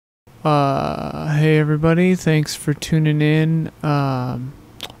Hey everybody, thanks for tuning in.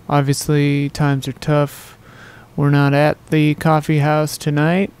 Obviously times are tough. We're not at the coffee house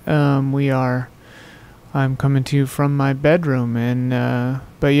tonight. I'm coming to you from my bedroom, and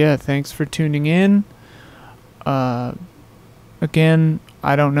but yeah, thanks for tuning in. Again,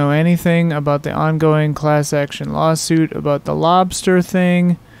 I don't know anything about the ongoing class action lawsuit about the lobster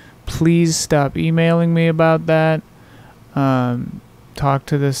thing. Please stop emailing me about that. Talk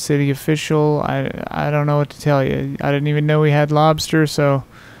to the city official. I don't know what to tell you. I didn't even know we had lobster, so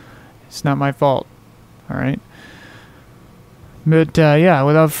it's not my fault. Alright? But yeah,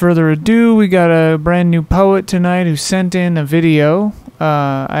 without further ado, we got a brand new poet tonight who sent in a video.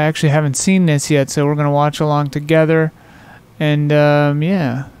 I actually haven't seen this yet, so we're going to watch along together. And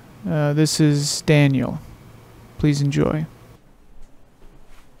yeah, this is Daniel. Please enjoy.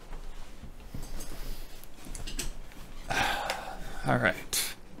 All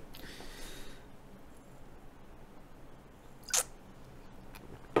right.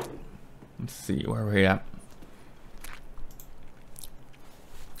 Let's see where we're at.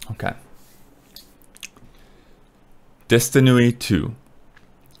 Okay. Destinui 2.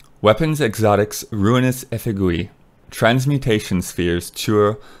 Weapons exotics ruinous effigui. Transmutation spheres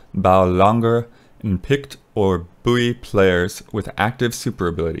cure bow longer in picked or buoy players with active super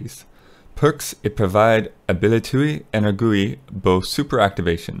abilities. Perks it provide abilitui energiui bo super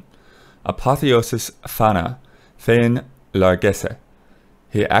activation. Apotheosis fana fein largesse.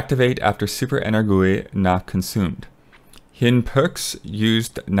 He activate after super energiui na consumed. Hin perks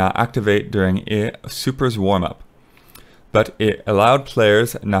used na activate during a super's warm-up. But it allowed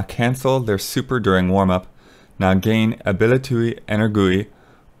players na cancel their super during warm-up, na gain abilitui energiui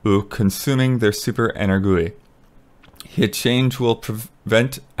u consuming their super energiui. His change will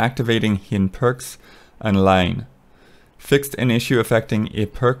prevent activating hin perks and line. Fixed an issue affecting a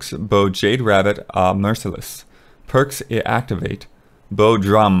perks bo Jade Rabbit are merciless. Perks it activate, bo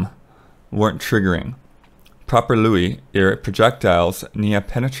drum weren't triggering. Proper Louis, their projectiles Nia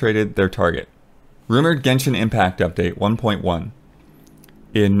penetrated their target. Rumored Genshin Impact Update 1.1.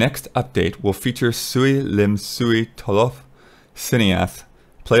 In next update will feature Sui Lim Sui Toloth Cineath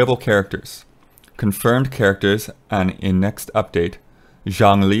playable characters. Confirmed characters and in next update,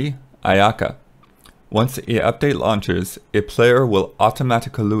 Zhongli, Ayaka. Once a update launches, a player will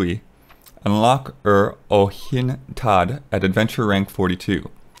automatically unlock O Hin Tad at adventure rank 42.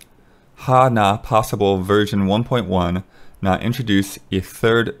 Ha na possible version 1.1 na introduce a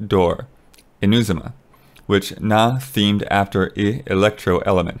third door, Inuzuma, which na themed after a electro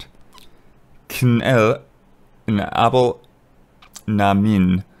element. Knel Abel na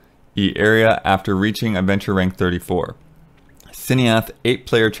min e area after reaching adventure rank 34. Cineath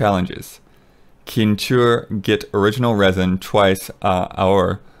 8-player challenges. Kinchur get original resin twice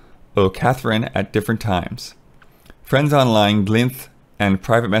hour O Catherine at different times. Friends Online Glinth and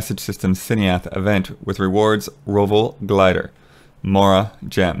private message system Cineath event with rewards Roval Glider, Mora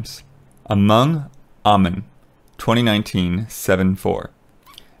Gems. Among Amen 2019 7-4.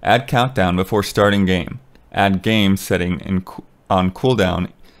 Add countdown before starting game. Add game setting on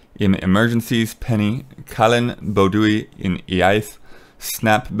cooldown in emergencies Penny, Kalin Bodui in Iaith,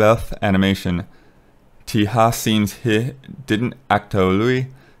 Snap Beth animation. Tiha scenes he didn't acto lui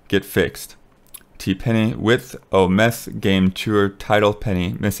get fixed. T Penny with O mess game tour title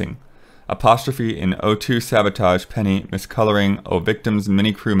Penny missing. Apostrophe in O2 sabotage Penny miscoloring O victims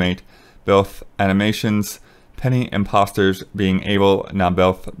mini crewmate Belth animations Penny imposters being able na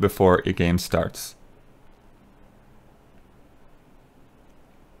Belth before a game starts.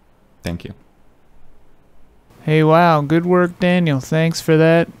 Thank you. Hey, wow, good work, Daniel. Thanks for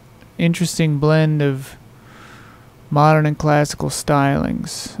that interesting blend of modern and classical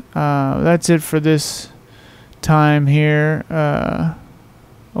stylings. That's it for this time here.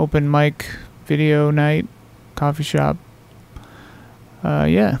 Open mic video night, coffee shop.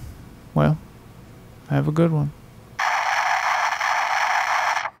 Yeah, well, have a good one.